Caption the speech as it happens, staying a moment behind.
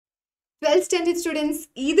12th standard students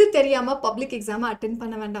இது தெரியாம public exam attend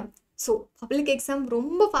பண்ண வேண்டாம். ஸோ பப்ளிக் எக்ஸாம்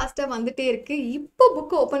ரொம்ப ஃபாஸ்ட்டாக வந்துட்டே இருக்கு. இப்போ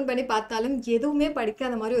புக்கை ஓப்பன் பண்ணி பார்த்தாலும் எதுவுமே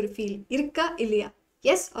படிக்காத மாதிரி ஒரு ஃபீல் இருக்கா இல்லையா?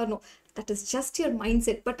 S R no? That is just your mind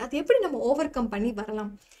set. But அது எப்படி நம்ம ஓவர் கம் பண்ணி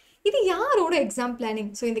வரலாம்? இது யாரோட எக்ஸாம்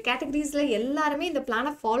பிளானிங்? ஸோ இந்த கேட்டகரிஸில் எல்லாருமே இந்த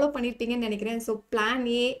பிளானை ஃபாலோ பண்ணியிருப்பீங்கன்னு நினைக்கிறேன். ஸோ பிளான்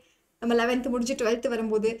ஏ நம்ம 11th முடிஞ்சு 12th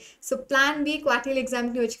வரும்போது, ஸோ பிளான் பி குவார்டர்லி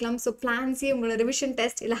எக்ஸாமுக்கு வச்சுக்கலாம். ஸோ பிளான் சி உங்களோட ரிவிஷன்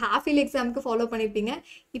டெஸ்ட் இல்லை ஹாஃப் இயர்லி எக்ஸாமுக்கு ஃபாலோ பண்ணியிருப்பீங்க.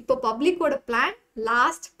 இப்போ பப்ளிக்கோட பிளான்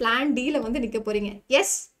லாஸ்ட் பிளான் டியில் வந்து நிற்க போகிறீங்க.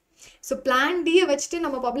 எஸ், ஸோ பிளான் டியை வச்சுட்டு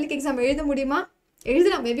நம்ம பப்ளிக் எக்ஸாம் எழுத முடியுமா?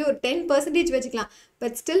 எழுதலாம், மேபி ஒரு 10% வச்சுக்கலாம்.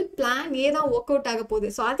 பட் ஸ்டில் பிளான் ஏ தான் ஒர்க் அவுட் ஆக போகுது.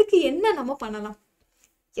 ஸோ அதுக்கு என்ன நம்ம பண்ணலாம்?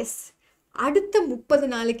 எஸ், அடுத்த 30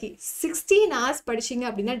 நாளைக்கு 16 hours படிச்சிங்க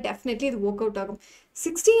அப்படின்னா டெஃபினெட்லி இது ஒர்க் அவுட் ஆகும்.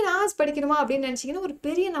 16 hours படிக்கணுமா அப்படின்னு நினச்சிங்கன்னா ஒரு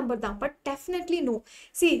பெரிய நம்பர் தான். But definitely no.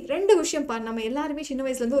 ரெண்டு விஷயம் பாரு, நம்ம எல்லாருமே சின்ன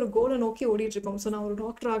வயசுலேருந்து ஒரு கோலை நோக்கி ஓடிட்டு இருக்கோம். ஸோ நான் ஒரு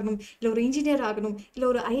டாக்டர் ஆகணும், இல்லை ஒரு இன்ஜினியர் ஆகணும், இல்லை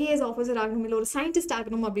ஒரு IAS ஆஃபீஸர் ஆகணும், இல்லை ஒரு சயின்டிஸ்ட்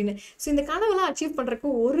ஆகணும் அப்படின்னு. ஸோ இந்த கனவெல்லாம் அச்சீவ்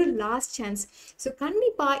பண்ணுறதுக்கு ஒரு லாஸ்ட் சான்ஸ். ஸோ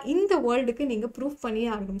கண்டிப்பாக இந்த வேர்ல்டுக்கு நீங்கள் ப்ரூஃப் பண்ணியே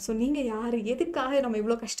ஆகணும். ஸோ நீங்கள் யார், எதுக்காக நம்ம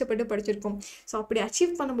இவ்வளோ கஷ்டப்பட்டு படிச்சிருக்கோம்? ஸோ அப்படி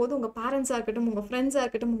அச்சீவ் பண்ணும்போது உங்கள் பேரண்ட்ஸாக இருக்கட்டும், உங்கள் ஃப்ரெண்ட்ஸாக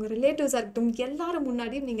இருக்கட்டும், உங்கள் ரிலேட்டிவ்ஸாக இருக்கட்டும், எல்லாரும்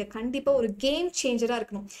முன்னாடியும் நீங்கள் கண்டிப்பாக ஒரு கேம் சேஞ்சராக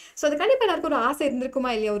இருக்கணும். ஸோ அது கண்டிப்பாக எல்லாருக்கும் ஒரு ஆசை இருந்திருக்குமா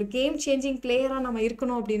இல்லையா? ஒரு கேம் சேஞ்சிங் பிளேயராக நம்ம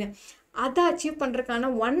இருக்கணும் அப்படின்னு. அதை அச்சீவ் பண்ணுறதுக்கான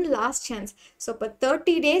ஒன் லாஸ்ட் சான்ஸ். ஸோ இப்போ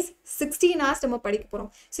 30 days 16 hours நம்ம படிக்க போகிறோம்.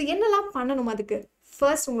 ஸோ என்னெல்லாம் பண்ணணும் அதுக்கு?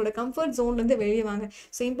 ஃபர்ஸ்ட், உங்களோட கம்ஃபர்ட் ஜோன்லேருந்து வெளியே வாங்க.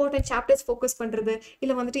 ஸோ இம்பார்ட்டன்ட் சாப்டர்ஸ் ஃபோக்கஸ் பண்ணுறது,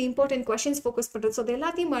 இல்லை வந்துட்டு இம்பார்ட்டன்ட் கொஷின்ஸ் ஃபோக்கஸ் பண்ணுறது. ஸோ அது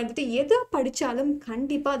எல்லாத்தையும் வந்துட்டு எதை படித்தாலும்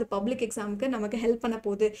கண்டிப்பாக அது பப்ளிக் எக்ஸாமுக்கு நமக்கு ஹெல்ப் பண்ண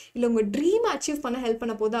போகுது, இல்லை உங்கள் ட்ரீமை அச்சீவ் பண்ண ஹெல்ப்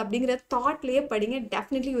பண்ண போகுது அப்படிங்கிற தாட்லேயே படிங்க.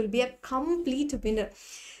 Definitely will be a complete winner.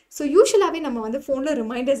 So யூஸ்வலாகவே நம்ம வந்து ஃபோனில்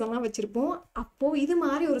ரிமைண்டர்ஸ் எல்லாம் வச்சுருப்போம். அப்போது இது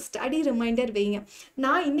மாதிரி ஒரு ஸ்டடி ரிமைண்டர் வைங்க.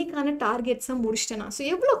 நான் இன்றைக்கான டார்கெட்ஸாக முடிச்சிட்டேனா, ஸோ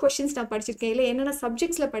எவ்வளோ கொஷின்ஸ் நான் படிச்சிருக்கேன், இல்லை என்னென்ன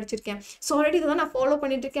சப்ஜெக்ட்ஸில் படிச்சிருக்கேன், ஸோ ஆல்ரெடி இதை தான் நான் ஃபாலோ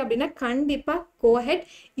பண்ணிட்டுருக்கேன் அப்படின்னா கண்டிப்பாக கோ ஹெட்.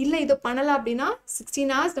 இல்லை இதை பண்ணலாம் அப்படின்னா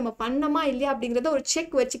 16 hours நம்ம பண்ணமா இல்லையா அப்படிங்கிறத ஒரு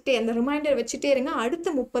செக் வச்சுக்கிட்டே, அந்த ரிமைண்டர் வச்சுட்டே இருங்க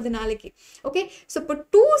அடுத்த 30 நாளைக்கு. ஓகே, ஸோ இப்போ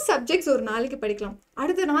 2 subjects ஒரு நாளைக்கு படிக்கலாம்.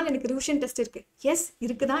 அடுத்த நாள் எனக்கு ரிவிஷன் டெஸ்ட் இருக்குது. எஸ்,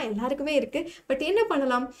 இருக்குதான், எல்லாருக்குமே இருக்குது. பட் என்ன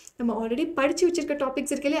பண்ணலாம்? நம்ம ஆல்ரெடி படித்து வச்சிருக்க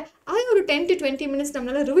டாபிக்ஸ் இருக்கு இல்லையா, அது ஒரு 10 to 20 minutes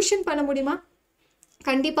நம்மளால ரிவிஷன் பண்ண முடியுமா?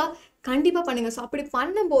 கண்டிப்பாக பண்ணுங்க. ஸோ அப்படி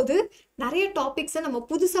பண்ணும்போது நிறைய டாபிக்ஸை நம்ம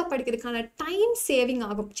புதுசாக படிக்கிறதுக்கான டைம் சேவிங்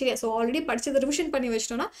ஆகும். சரியா? ஸோ ஆல்ரெடி படித்ததை ரிவிஷன் பண்ணி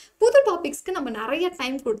வச்சிட்டோம்னா புது டாபிக்ஸ்க்கு நம்ம நிறைய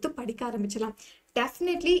டைம் கொடுத்து படிக்க ஆரம்பிச்சிடலாம்.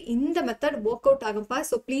 டெஃபினெட்லி இந்த method work out ஆகும்ப்பா.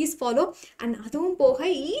 So please follow. And அதுவும் போக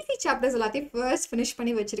ஈஸி சாப்டர்ஸ் எல்லாத்தையும் ஃபர்ஸ்ட் ஃபினிஷ்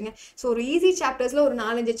பண்ணி வச்சுருங்க. ஸோ ஒரு ஈஸி சாப்டர்ஸில் ஒரு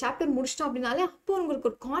 4-5 சாப்டர் முடிச்சிட்டோம் அப்படின்னாலே அப்போ உங்களுக்கு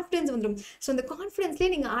ஒரு கான்ஃபிடன்ஸ் வந்துடும். ஸோ அந்த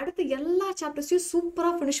கான்ஃபிடன்ஸ்லேயே நீங்கள் அடுத்த எல்லா சாப்டர்ஸையும்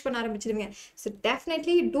சூப்பராக ஃபினிஷ் பண்ண ஆரம்பிச்சிடுவீங்க. So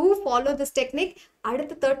definitely do follow this technique.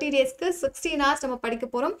 அடுத்த 30 daysக்கு 16 hours நம்ம படிக்க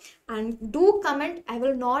போகிறோம். And two comment I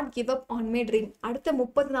will not give up on my dream. அடுத்த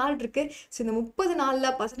 30 நாள் இருக்குது. ஸோ இந்த 30 நாளில்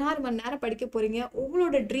 16 மணி நேரம் படிக்க போகிறீங்க.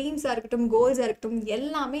 உங்களோட ட்ரீம்ஸாக இருக்கட்டும், கோல்ஸாக இருக்கட்டும்,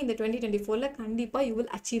 எல்லாமே இந்த 2024ல் கண்டிப்பாக you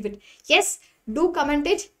will achieve it. S, do comment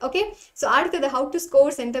it. Okay, so அடுத்தது how to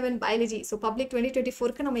score centum in biology. So public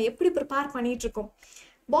 2024க்கு நம்ம எப்படி ப்ரிப்பேர் பண்ணிட்டு இருக்கோம்?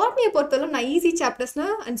 பாட்னியை பொறுத்தவரை நான் ஈஸி சாப்டர்ஸ்னா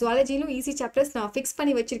அண்ட் ஜுவாலஜிலும் ஈஸி சாப்டர்ஸ் நான் ஃபிக்ஸ்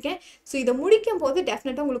பண்ணி வச்சுருக்கேன். ஸோ இதை முடிக்கும் போது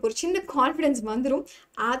டெஃபினட்டாக உங்களுக்கு ஒரு சின்ன கான்ஃபிடன்ஸ் வந்துடும்.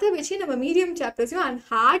 அதை வச்சு நம்ம மீடியம் சாப்டர்ஸையும் அண்ட்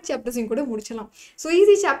ஹார்ட் சாப்டர்ஸையும் கூட முடிச்சலாம். So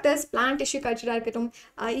easy chapters plant tissue கல்ச்சராக இருக்கட்டும்,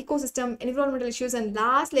 ஈகோசிஸ்டம், என்விரான்மெண்டல் இஷ்யூஸ் அண்ட்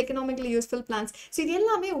லாஸ்ட்ல எக்கனாமிக்கலி யூஸ்ஃபுல் பிளான்ஸ். ஸோ இது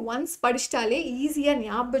எல்லாமே ஒன்ஸ் படிச்சிட்டாலே ஈஸியாக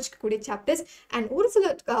ஞாபகம் வச்சுக்கக்கூடிய சாப்டர்ஸ். அண்ட் ஒரு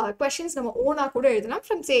சில கொஷின்ஸ் நம்ம ஓனாக கூட எழுதலாம்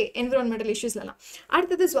ஃப்ரம் சே என்விரான்மெண்டல் இஷ்யூஸ்லாம்.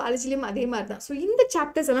 அடுத்தது ஜுவாலஜிலையும் அதே மாதிரி தான். ஸோ இந்த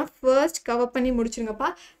சாப்டர்ஸ் எல்லாம் ஃபர்ஸ்ட் கவர் பண்ணி முடிச்சுருங்கப்பா.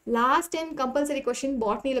 லாஸ்ட் டைம் கம்பல்சரி கொஸ்டின்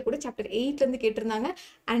பாட்னியில் கூட சாப்டர் 8லேருந்து கேட்டிருந்தாங்க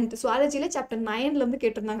அண்ட் சுவாலஜியில் சாப்டர் 9லேருந்து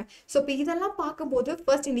கேட்டிருந்தாங்க. ஸோ இப்போ இதெல்லாம் பார்க்கும்போது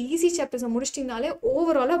ஃபர்ஸ்ட் இந்த ஈஸி சாப்டர்ஸை முடிச்சிட்டிங்கனாலே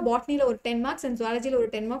ஓவராலாக பாட்னியில் ஒரு 10 marks அண்ட் சுவாலஜியில் ஒரு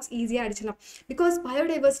 10 marks ஈஸியாக அடிச்சிடலாம். பிகாஸ்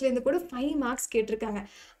பயோடைவர்ஸ்லேருந்து கூட 5 marks கேட்டிருக்காங்க.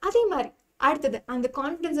 அதே மாதிரி அடுத்தது அந்த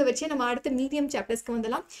கான்ஃபிடன்ஸை வச்சே நம்ம அடுத்த மீடியம் சாப்டர்ஸ்க்கு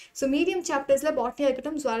வந்துடலாம். ஸோ மீடியம் சாப்டர்ஸில் பாட்னியாக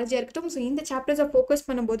இருக்கட்டும், ஜுவாலஜியாக இருக்கட்டும், ஸோ இந்த சாப்டர்ஸை ஃபோக்கஸ்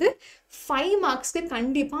பண்ணும்போது 5 marksக்கு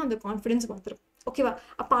கண்டிப்பாக அந்த கான்ஃபிடன்ஸ் வந்துடும். ஓகேவா?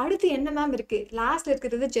 அப்போ அடுத்து என்ன மேம் இருக்குது? லாஸ்ட்டில்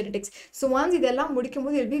இருக்கிறது ஜெனடிக்ஸ். ஸோ ஒன்ஸ் இதெல்லாம்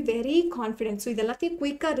முடிக்கும்போது இல் பி வெரி கான்ஃபிடென்ட். ஸோ இதெல்லாத்தையும்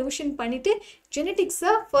குயிக்காக ரிவிஷன் பண்ணிவிட்டு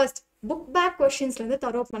ஜெனடிக்ஸை ஃபர்ஸ்ட் புக் பேக் கொஷின்ஸ்லேருந்து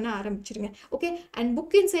தரோ பண்ண ஆரம்பிச்சிருங்க. ஓகே, அண்ட்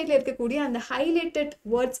புக் இன்சைடில் இருக்கக்கூடிய அந்த ஹைலைட்டட்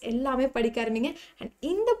வேர்ட்ஸ் எல்லாமே படிக்க ஆரம்பிங்க. அண்ட்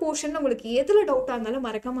இந்த போர்ஷனில் உங்களுக்கு எதில் டவுட்டாக இருந்தாலும்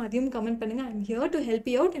மறக்காமல் அதையும் கமெண்ட் பண்ணுங்கள். I am here to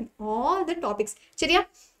help you out in all the topics. சரியா?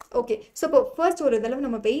 ஓகே, ஸோ இப்போ ஃபர்ஸ்ட் ஒரு தடவை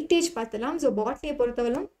நம்ம வெயிட்டேஜ் பார்த்துலாம். ஸோ பாட்னியை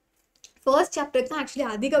பொறுத்தவரை ஃபர்ஸ்ட் சாப்டருக்கு தான் ஆக்சுவலி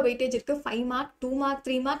அதிக வெயிட்டேஜ் இருக்குது. 5 mark, 2 mark,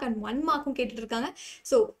 3 mark அண்ட் 1 markும் கேட்டுட்டு இருக்காங்க.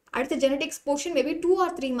 ஸோ அடுத்த genetics portion maybe 2 or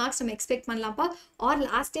 3 marks நம்ம எக்ஸ்பெக்ட் பண்ணலாம்ப்பா. ஆர்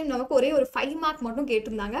லாஸ்ட் டைம் நமக்கு ஒரே ஒரு 5 mark மட்டும்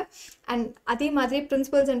கேட்டிருந்தாங்க. அண்ட் அதே மாதிரி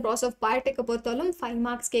பிரின்சிபல்ஸ் அண்ட் ப்ராசஸ் ஆஃப் பயோடெக்கை பொறுத்தவரைக்கும் 5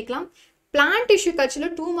 marks கேட்கலாம். plant tissue culture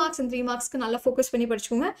 2 marks and 3 marks க்கு நல்லா ஃபோக்கஸ் பண்ணி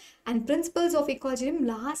படிச்சுக்கோங்க. And principles of ecology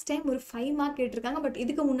last time ஒரு 5 மார்க் கேட்டிருக்காங்க. பட்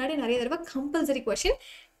இதுக்கு முன்னாடி நிறைய தடவை compulsory question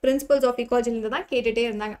principles of ecology தான் கேட்டுட்டே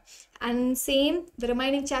இருந்தாங்க. And same the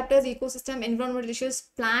remaining chapters ecosystem, environmental issues,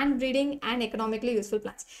 plant breeding and economically useful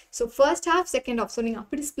plants. So first half, second half. So நீங்க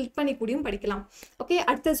அப்படி ஸ்ப்ளிட் பண்ணி கூடியும் படிக்கலாம். ஓகே,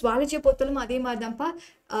 அடுத்த ஜுவாலஜியை பொறுத்தலும் அதே மாதிரி தான்ப்பா.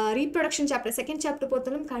 ரீப்ரொடக்ஷன் சாப்டர் செகண்ட் சாப்டர்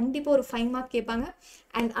பொறுத்தலும் கண்டிப்பாக ஒரு 5 மார்க் கேட்பாங்க.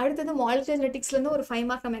 அண்ட் அடுத்தது மாலிகுலர் ஜெனடிக்ஸ்லேருந்து ஒரு 5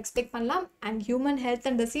 மார்க் நம்ம எக்ஸ்பெக்ட் பண்ணலாம். And human health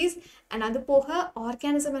and disease and அது போக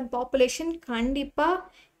ஆர்கானிசம் அண்ட் பாப்புலேஷன் கண்டிப்பாக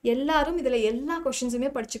எல்லாரும் இதில் எல்லா கொஷின்ஸுமே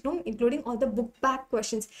படிச்சுக்கணும், including all the book back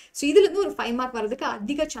questions. So இதுலேருந்து ஒரு 5 மார்க் வரதுக்கு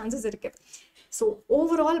அதிக சான்சஸ் இருக்குது. ஸோ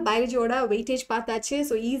ஓவரால் பயாலஜியோட வெயிட்டேஜ் பார்த்தாச்சு.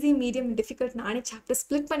 ஸோ ஈஸி, மீடியம், டிஃபிகல்ட் நானே சாப்டர்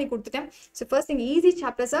ஸ்ப்ளிட் பண்ணி கொடுத்துட்டேன். ஸோ ஃபர்ஸ்ட் நீங்கள் ஈஸி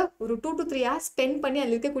சாப்டர்ஸை ஒரு 2 to 3 hours ஸ்பெண்ட் பண்ணி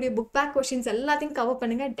அதில் இருக்கக்கூடிய புக் பேக் கொஷின்ஸ் எல்லாத்தையும் கவர்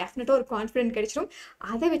பண்ணுங்கள். டெஃபினட்டாக ஒரு கான்ஃபிடென்ட் கிடைச்சிடும்.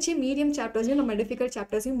 அதை வச்சு மீடியம் சாப்டர்ஸையும் நம்ம difficult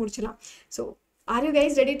சாப்டர்ஸையும் முடிச்சலாம். So are you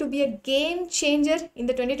guys ready to be a game changer in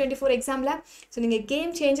the 2024 exam la? So ninga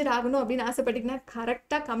game changer agano appdinu aasapattீங்கன்னா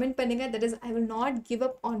கரெக்ட்டா கமெண்ட் பண்ணுங்க. That is, I will not give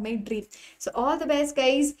up on my dream. So all the best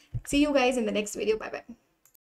guys. See you guys in the next video. Bye bye.